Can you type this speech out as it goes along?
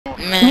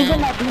Man,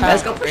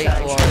 let's go push.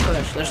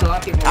 There's a lot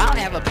of people. I don't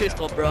have a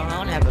pistol, bro. I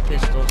don't have a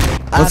pistol.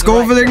 Let's go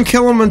over there and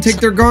kill them and take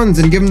their guns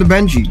and give them to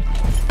Benji.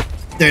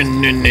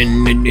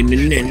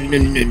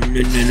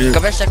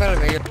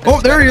 Oh,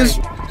 there he is.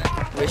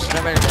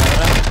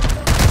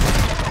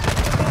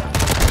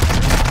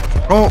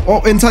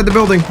 Oh, inside the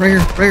building. Right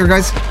here,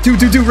 guys. Two,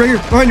 right here.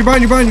 Behind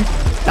you.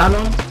 Down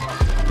on.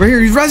 Right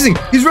here, he's rezzing.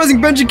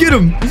 Benji, get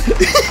him.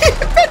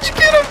 Benji,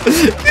 get him.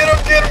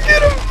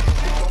 Get him.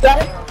 Got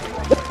it.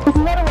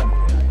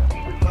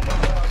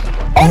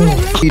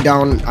 Oh, he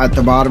down at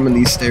the bottom of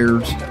these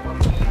stairs.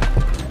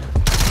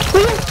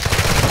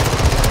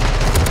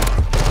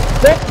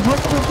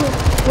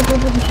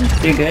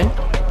 You good?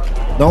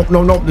 Nope.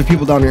 There's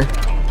people down here.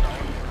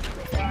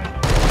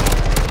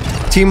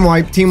 Team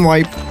wipe.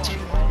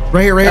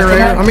 Right here.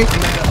 I mean,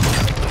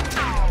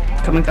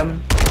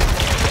 coming.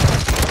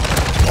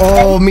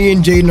 oh, me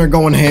and Jaden are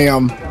going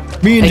ham.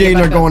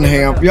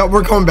 Yep,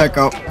 we're coming back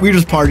up. We're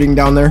just partying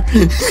down there.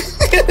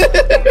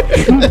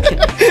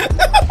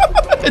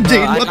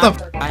 Jaden, what the?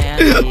 I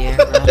am here,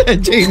 bro.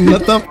 Jaden,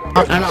 what the?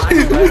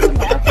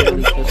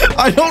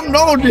 I don't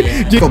know,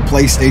 dude. Go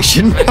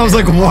PlayStation. I was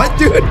like, what,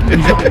 dude?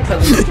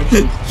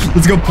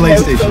 Let's go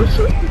PlayStation.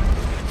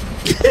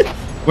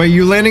 Wait,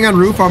 you landing on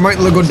roof? I might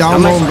go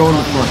down low and go in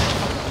the front.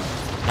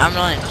 I'm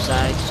running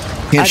upside.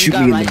 Can't shoot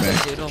me in the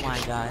back. Dude, oh my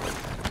god.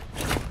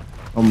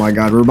 Oh my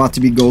god, we're about to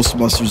be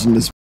Ghostbusters in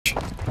this.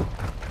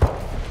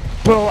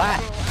 Bro,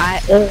 I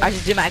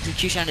just did my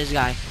execution on this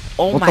guy.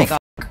 Oh my god.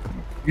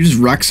 You just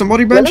wrecked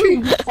somebody,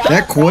 Benji?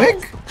 That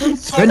quick?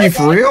 Benji,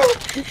 for real?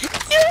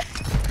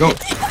 Go.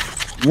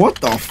 What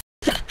the f?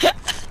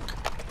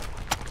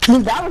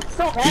 Dude, that was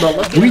so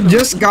bad. We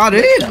just got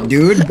in,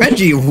 dude.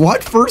 Benji,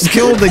 what? First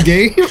kill of the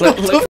game? What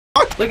the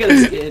fuck? Look at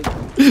this kid.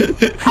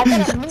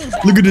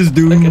 Look at this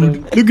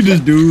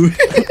dude.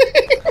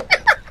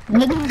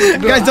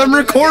 Guys, I'm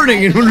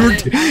recording and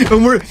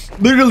we're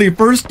literally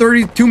first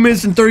 32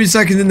 minutes and 30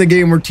 seconds in the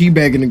game, we're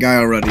teabagging the guy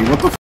already. What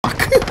the fuck?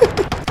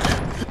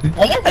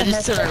 I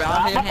just turned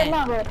around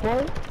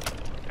here.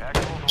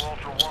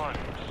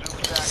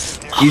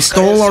 He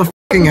stole our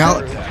fucking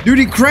dude,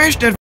 he crashed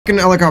that fucking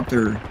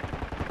helicopter.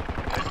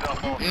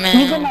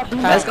 Man,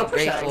 let's go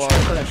push.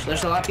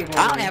 There's a lot of people.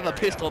 I don't have a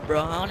pistol,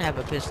 bro. I don't have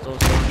a pistol.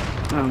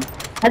 I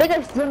think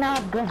I still now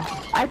have guns.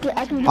 I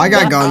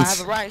got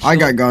guns. I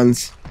got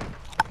guns.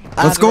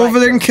 Let's go over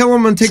there and kill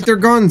them and take their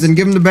guns and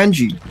give them to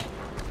Benji.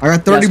 I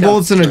got 30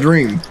 bullets in a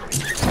dream.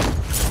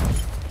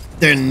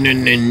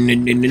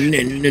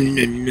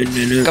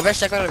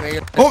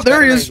 Oh,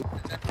 there he is.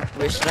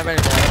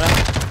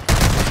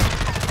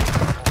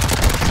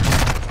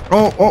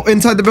 Oh,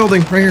 inside the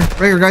building. Right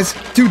here, guys.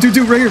 Two,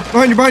 right here.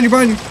 Behind you.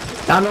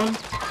 Down on.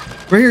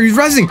 Right here, he's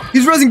rezzing.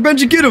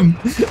 Benji, get him.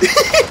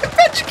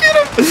 Benji, get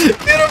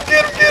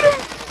him.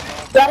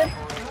 Got it.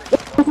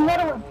 There's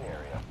another one.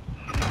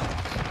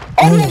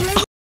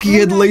 Oh, he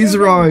had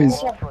laser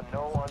eyes.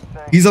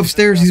 He's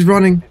upstairs. He's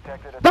running.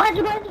 Behind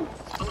you.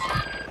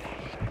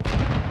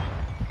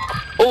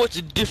 Oh, it's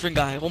a different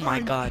guy. Oh my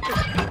god.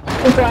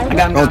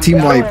 Oh,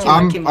 team wipe.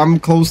 I'm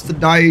close to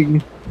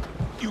dying.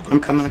 I'm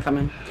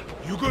coming.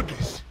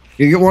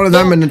 You get one of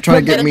them and then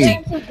try to get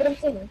me.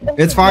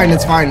 It's fine. He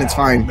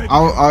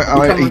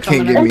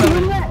can't get me.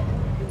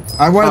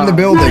 I went in the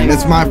building.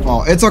 It's my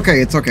fault. It's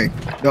okay.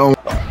 No.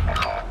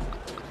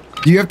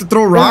 Do you have to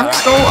throw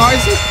rocks though,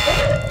 Isaac?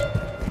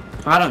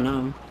 I don't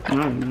know.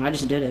 I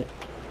just did it.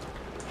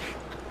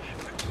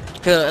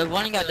 If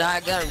one got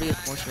died, I got a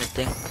reinforcement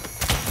thing.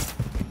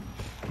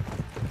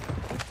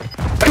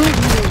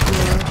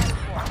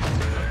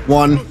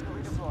 One.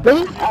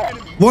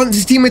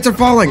 His teammates are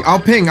falling. I'll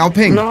ping.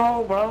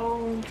 No,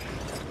 bro.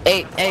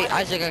 Hey,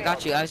 Isaac, I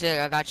got you. I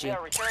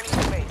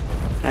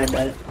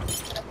bet.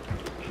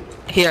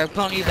 Here, I'm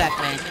pulling you back,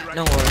 man.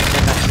 No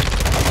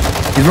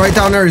worries. He's right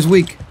down there. He's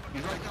weak.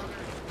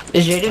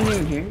 Is Jaden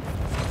even here?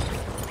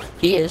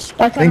 He is.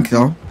 I think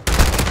so.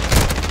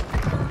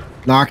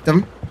 Knocked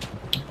him.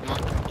 No.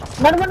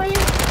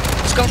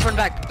 Let's go from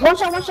back. One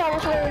shot.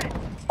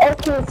 Oh,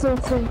 two.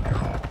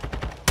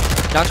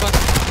 Knocked one.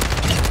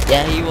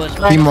 Yeah, he was.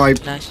 Team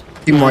wipe. Nice.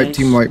 Team wipe.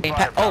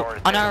 Oh,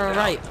 on our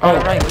right.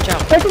 Watch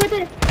out. Right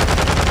there.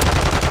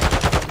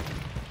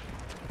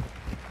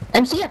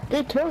 MC,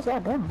 it kills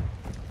that down.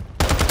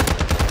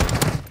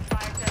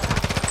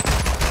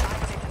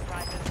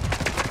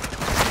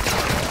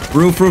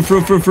 Roof.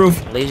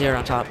 Laser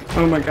on top.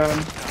 Oh my god.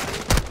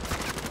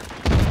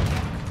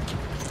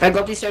 Hey, go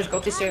up these stairs.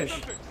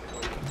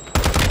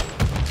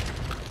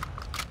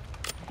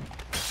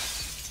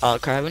 Oh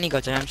crap, when he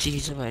got to MC,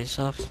 he's by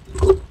himself.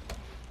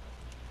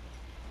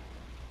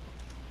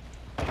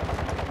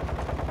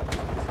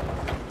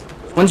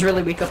 One's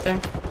really weak up there.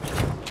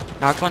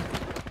 Knocked one.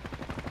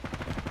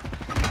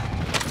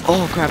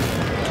 Oh crap.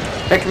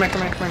 Hey,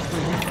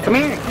 come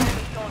here.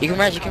 You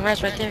can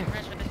rest right there.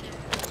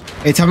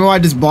 Hey, tell me why I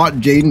just bought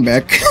Jaden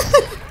back.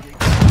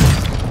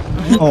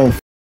 Oh,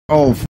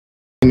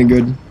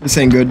 good. This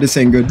ain't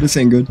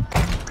good.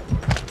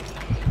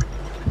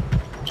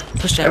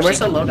 Push hey, where's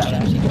the loadout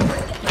at?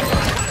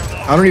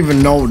 I don't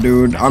even know,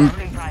 dude. I'm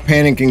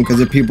panicking because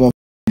of people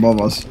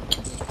above us.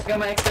 Got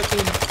my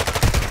X13.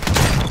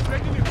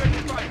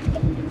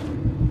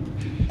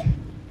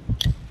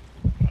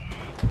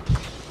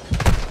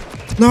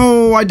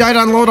 No, I died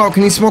on loadout.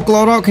 Can you smoke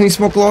loadout? Can you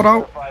smoke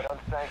loadout?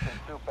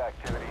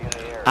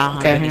 I don't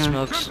Okay, have any hang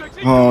on. smokes.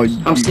 Oh,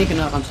 I'm sneaking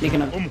up. I'm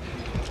sneaking up.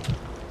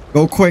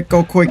 go quick,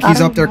 go quick.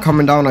 He's up there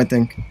coming down, I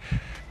think.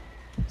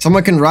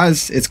 Someone can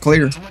res. It's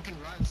clear.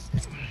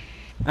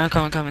 I'm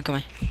coming. I'm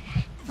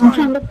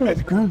trying to look for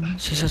his gun.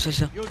 See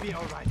so.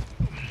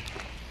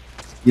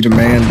 You the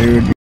man,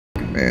 dude.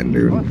 Man,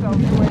 dude.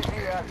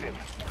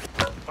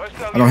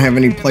 I don't have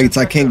any plates.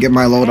 I can't get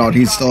my loadout.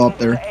 He's still up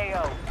there.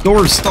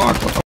 Door's stuck.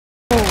 What the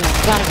Oh, you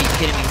gotta be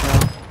kidding me,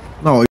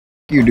 bro. No,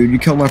 you, dude. You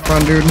killed my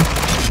friend, dude.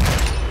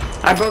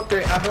 I broke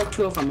 3. I broke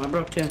 2 of them. I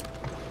broke 2.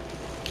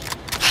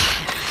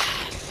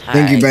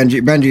 Thank you, Alright.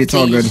 Benji. Benji, it's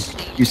all good.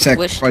 Please. You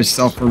sacrificed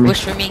yourself for me.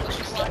 Wish for me.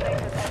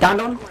 Down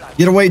one.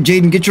 Get away,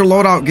 Jaden. Get your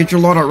loadout. Get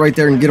your loadout right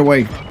there and get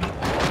away.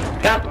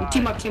 Got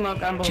team up.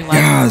 Got both. Team up.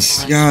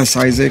 Yes, yes,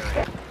 Isaac.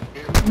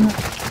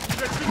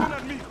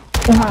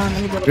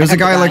 Let me get There's a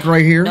guy like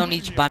right here. No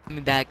need to buy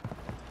me back.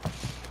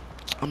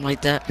 I'm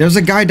like that. There's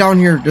a guy down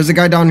here. There's a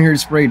guy down here. He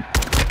sprayed.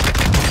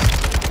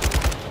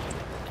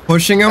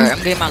 Pushing him. Alright,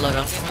 I'm getting my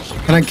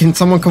loadout. Can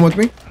someone come with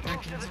me?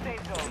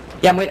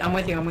 Yeah, I'm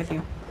with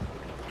you.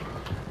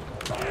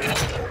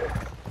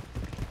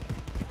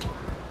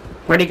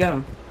 Where'd he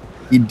go?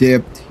 He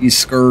dipped. He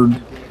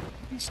scurred.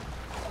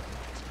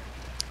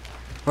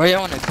 Where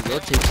y'all wanna go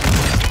to?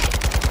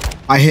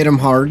 I hit him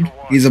hard.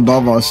 He's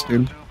above us,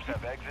 dude.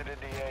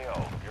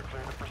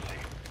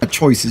 Got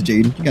choices,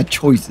 Jaden. You got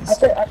choices.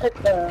 I took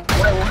the...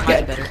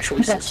 Get better That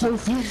choices.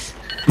 choices.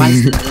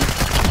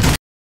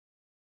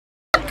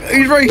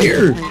 He's right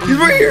here. He's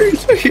right here.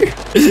 He's right here.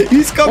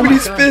 He's coming. Oh my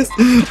He's God. pissed.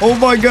 Oh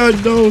my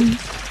god, no.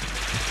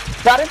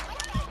 Got it?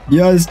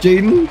 Yes,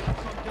 Jaden.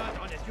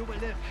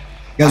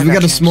 Guys, I we got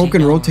gotta you, smoke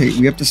and MC. rotate.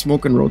 We have to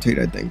smoke and rotate,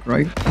 I think,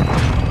 right?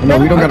 No,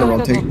 we don't gotta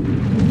rotate.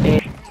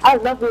 I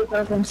love it,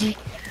 MC.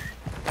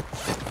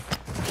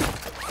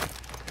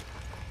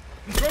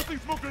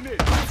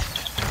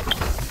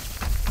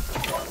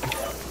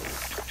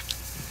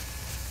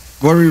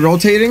 What are we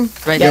rotating?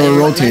 Right Yeah, there. we're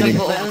rotating.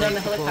 Land on the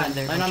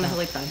helipad. Land on the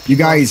helipad. You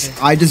guys,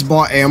 I just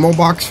bought ammo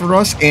box for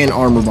us and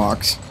armor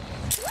box.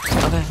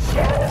 Okay.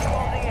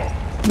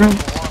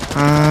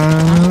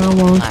 I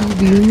want to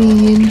be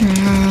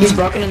ninja. He's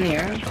broken in the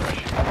air.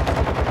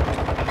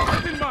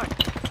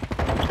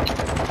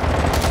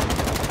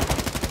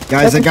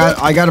 Guys, I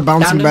got a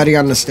bouncing Down him. Betty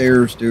on the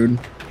stairs, dude.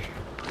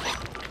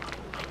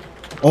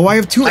 Oh, I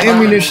have two I got him.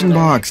 ammunition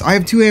box. I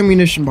have two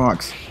ammunition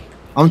box.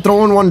 I'm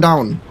throwing one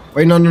down.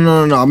 Wait, no.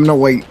 I'm gonna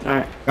wait.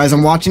 Alright. Guys,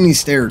 I'm watching these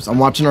stairs. I'm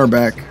watching our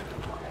back.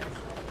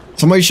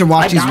 Somebody should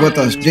watch I these got with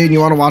him. us. Jaden, you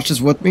wanna watch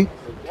this with me?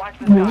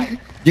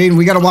 Jaden,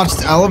 we gotta watch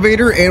the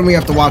elevator and we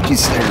have to watch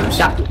these stairs.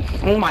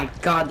 Oh my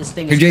god, this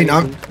thing Hey, is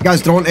Jaden, crazy.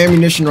 guys, throwing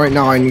ammunition right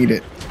now. I need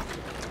it.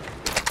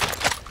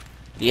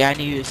 Yeah, I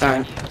knew you.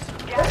 Sorry.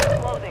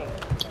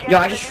 Yo,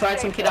 I just tried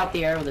some kid out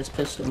the air with his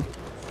pistol.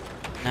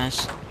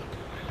 Nice.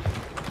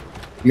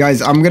 You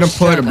guys, I'm gonna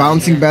put a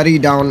bouncing Betty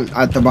down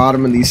at the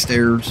bottom of these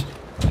stairs.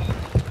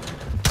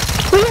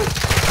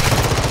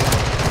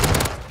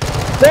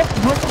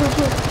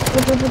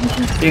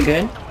 You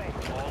good?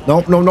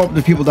 Nope.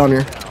 There's people down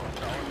here.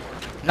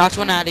 Knocked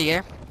one out of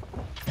here.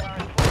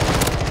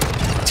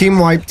 Team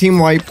wipe.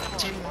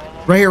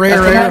 Right here.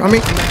 I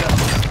mean,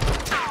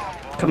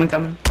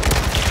 Coming.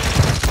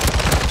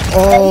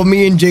 oh,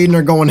 me and Jaden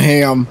are going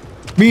ham.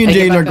 Me and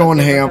Hey, get Jaden are back going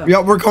up, get ham. back up.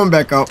 Yep, we're coming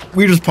back up.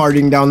 We just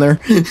partying down there.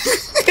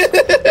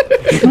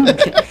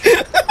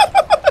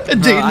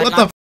 Jaden, what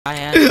the I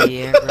had the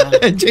air, bro.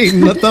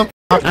 Jaden, what the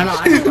I don't know,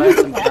 I just tried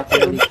some kid out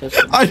there with his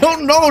pistol. I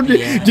don't know,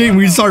 Yeah. Jaden.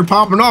 We start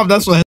popping off.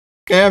 That's what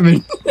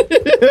happened.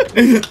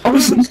 Oh, we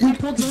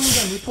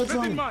pulled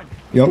zone.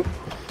 Yep.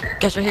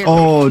 Guess right here.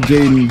 Oh,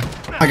 Jaden.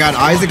 I got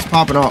Isaac's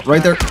popping off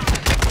right there.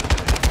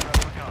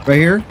 Right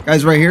here,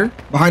 guys. Right here,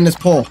 behind this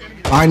pole.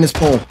 In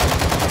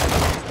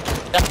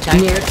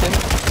the air too.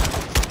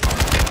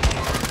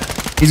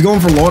 He's going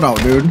for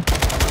loadout, dude.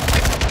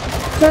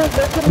 The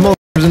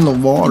motherfucker's in the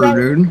water,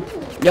 dude.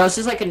 Yo, this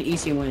is like an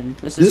easy win.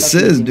 This This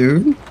fucking is, easy.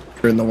 dude.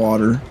 They're in the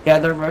water. Yeah,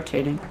 they're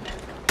rotating.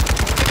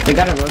 They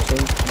gotta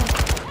rotate.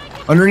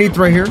 Underneath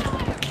right here.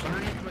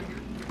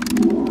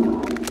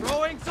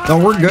 No,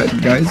 we're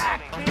good, guys.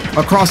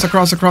 Across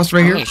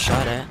right here. He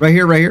shot at. Right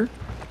here. Hey,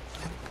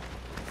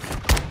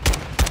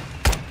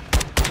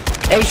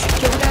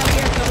 kill it out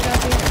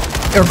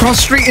here. Across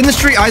the street, in the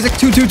street, Isaac.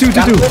 Two.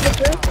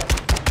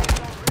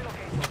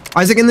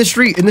 Isaac in the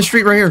street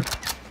right here.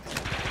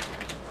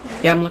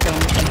 Yeah, I'm looking.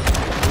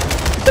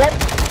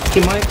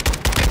 Team wipe.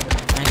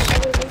 Nice.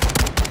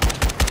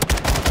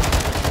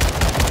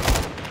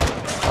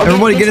 Okay,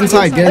 Everybody get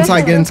inside.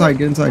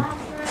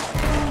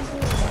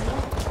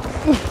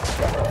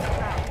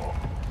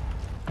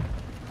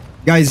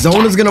 Guys,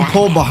 zone is gonna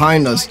pull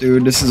behind us,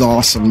 dude. This is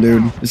awesome,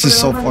 dude. This is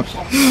so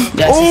fucking.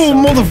 Yes, Oh,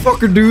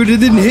 motherfucker, dude. It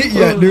didn't hit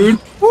yet, dude.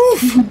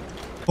 Oof.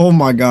 Oh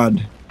my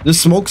god. There's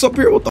smokes up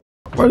here? What the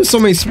f? Why are there so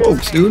many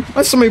smokes, dude?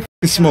 Why so many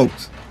fucking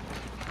smokes?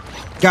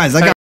 Guys,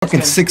 I got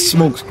fucking 6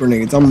 smokes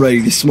grenades. I'm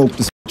ready to smoke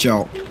this bitch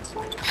out.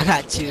 I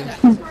got 2.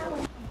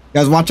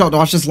 Guys, watch out.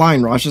 Watch this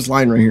line. Watch this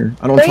line right here.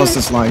 I don't trust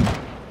this line.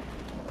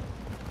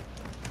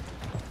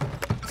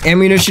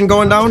 Ammunition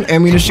going down.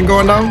 Ammunition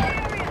going down.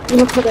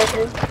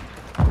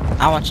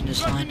 I'm watching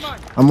this line.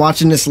 I'm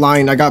watching this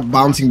line. I got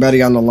Bouncing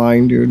Betty on the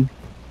line, dude.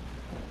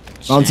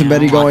 Bouncing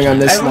Betty going on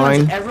this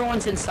line.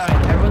 Everyone's inside.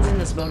 Everyone's in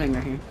this building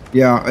right here.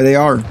 Yeah, they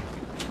are.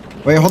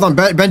 Wait, hold on.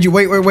 Benji,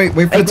 wait for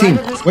the team.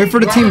 Wait for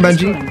the team,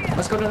 Benji.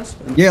 Let's go to this.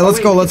 Yeah, let's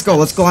go. Let's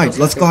glide.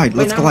 Let's glide.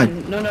 No.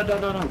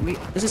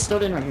 This is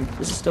still in right here.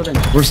 This is still in.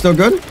 We're still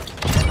good?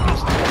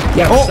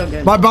 Yeah, we're still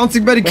good. My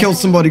Bouncing Betty killed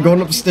somebody going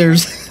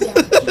upstairs.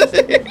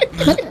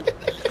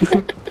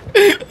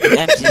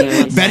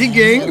 Betty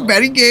gang.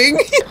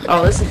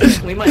 Oh, listen,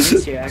 we might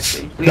miss here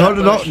actually.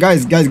 No.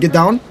 Guys, get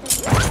down.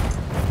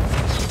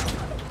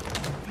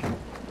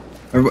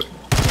 Everybody.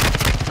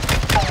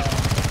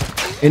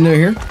 In there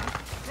here.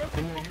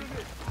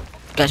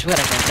 Guys, we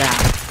gotta go down.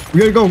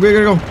 We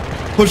gotta go.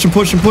 Push him.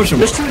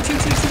 There's two.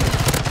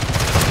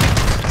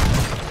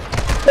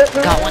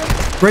 Got one.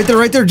 Right there.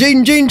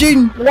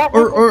 Jaden.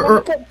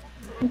 Or.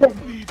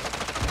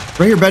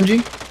 Right here,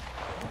 Benji.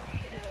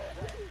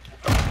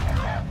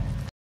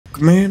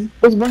 Man.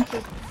 I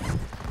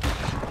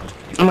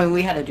mean,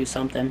 we had to do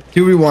something.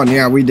 2v1,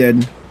 yeah, we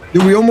did.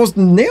 Dude, we almost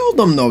nailed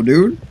them though,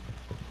 dude.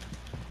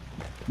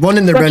 One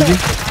in there, Benji.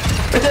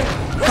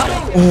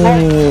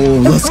 Oh,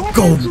 let's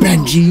go,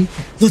 Benji.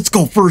 Let's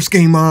go, first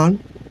game on.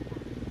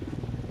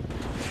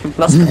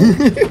 Let's go.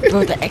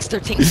 Bro, the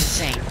X13 is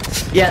insane.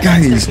 Yeah,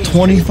 guys,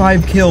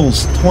 25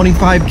 kills.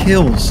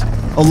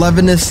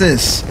 11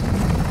 assists.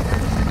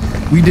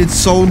 We did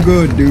so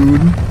good,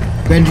 dude.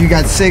 Benji, you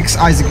got 6.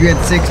 Isaac, you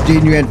had 6.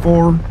 Jaden, you had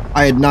 4.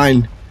 I had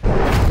 9.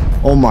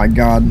 Oh my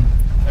god.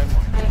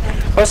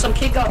 Or some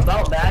kid got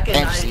belt back and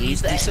I MC,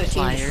 used the X13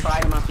 and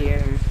fried him off the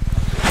air.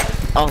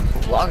 Oh,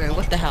 Vlogger,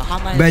 what the hell? How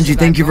am I? Benji,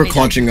 thank you for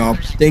clutching up.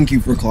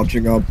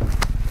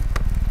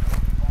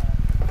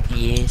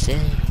 Yes,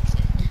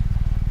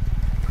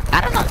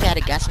 I don't know if they had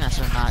a gas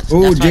mask or not. So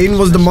Oh, Jaden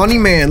was the money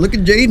man. Look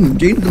at Jaden.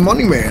 Jaden's the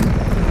money man.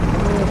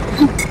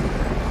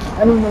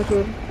 I don't know,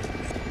 dude.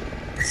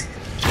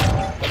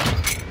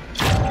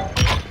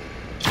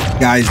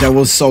 Guys, that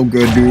was so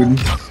good, dude.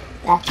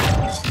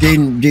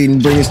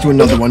 Jaden, bring us to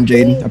another one,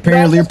 Jaden.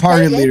 Apparently, you're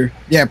party leader.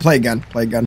 Yeah, play again.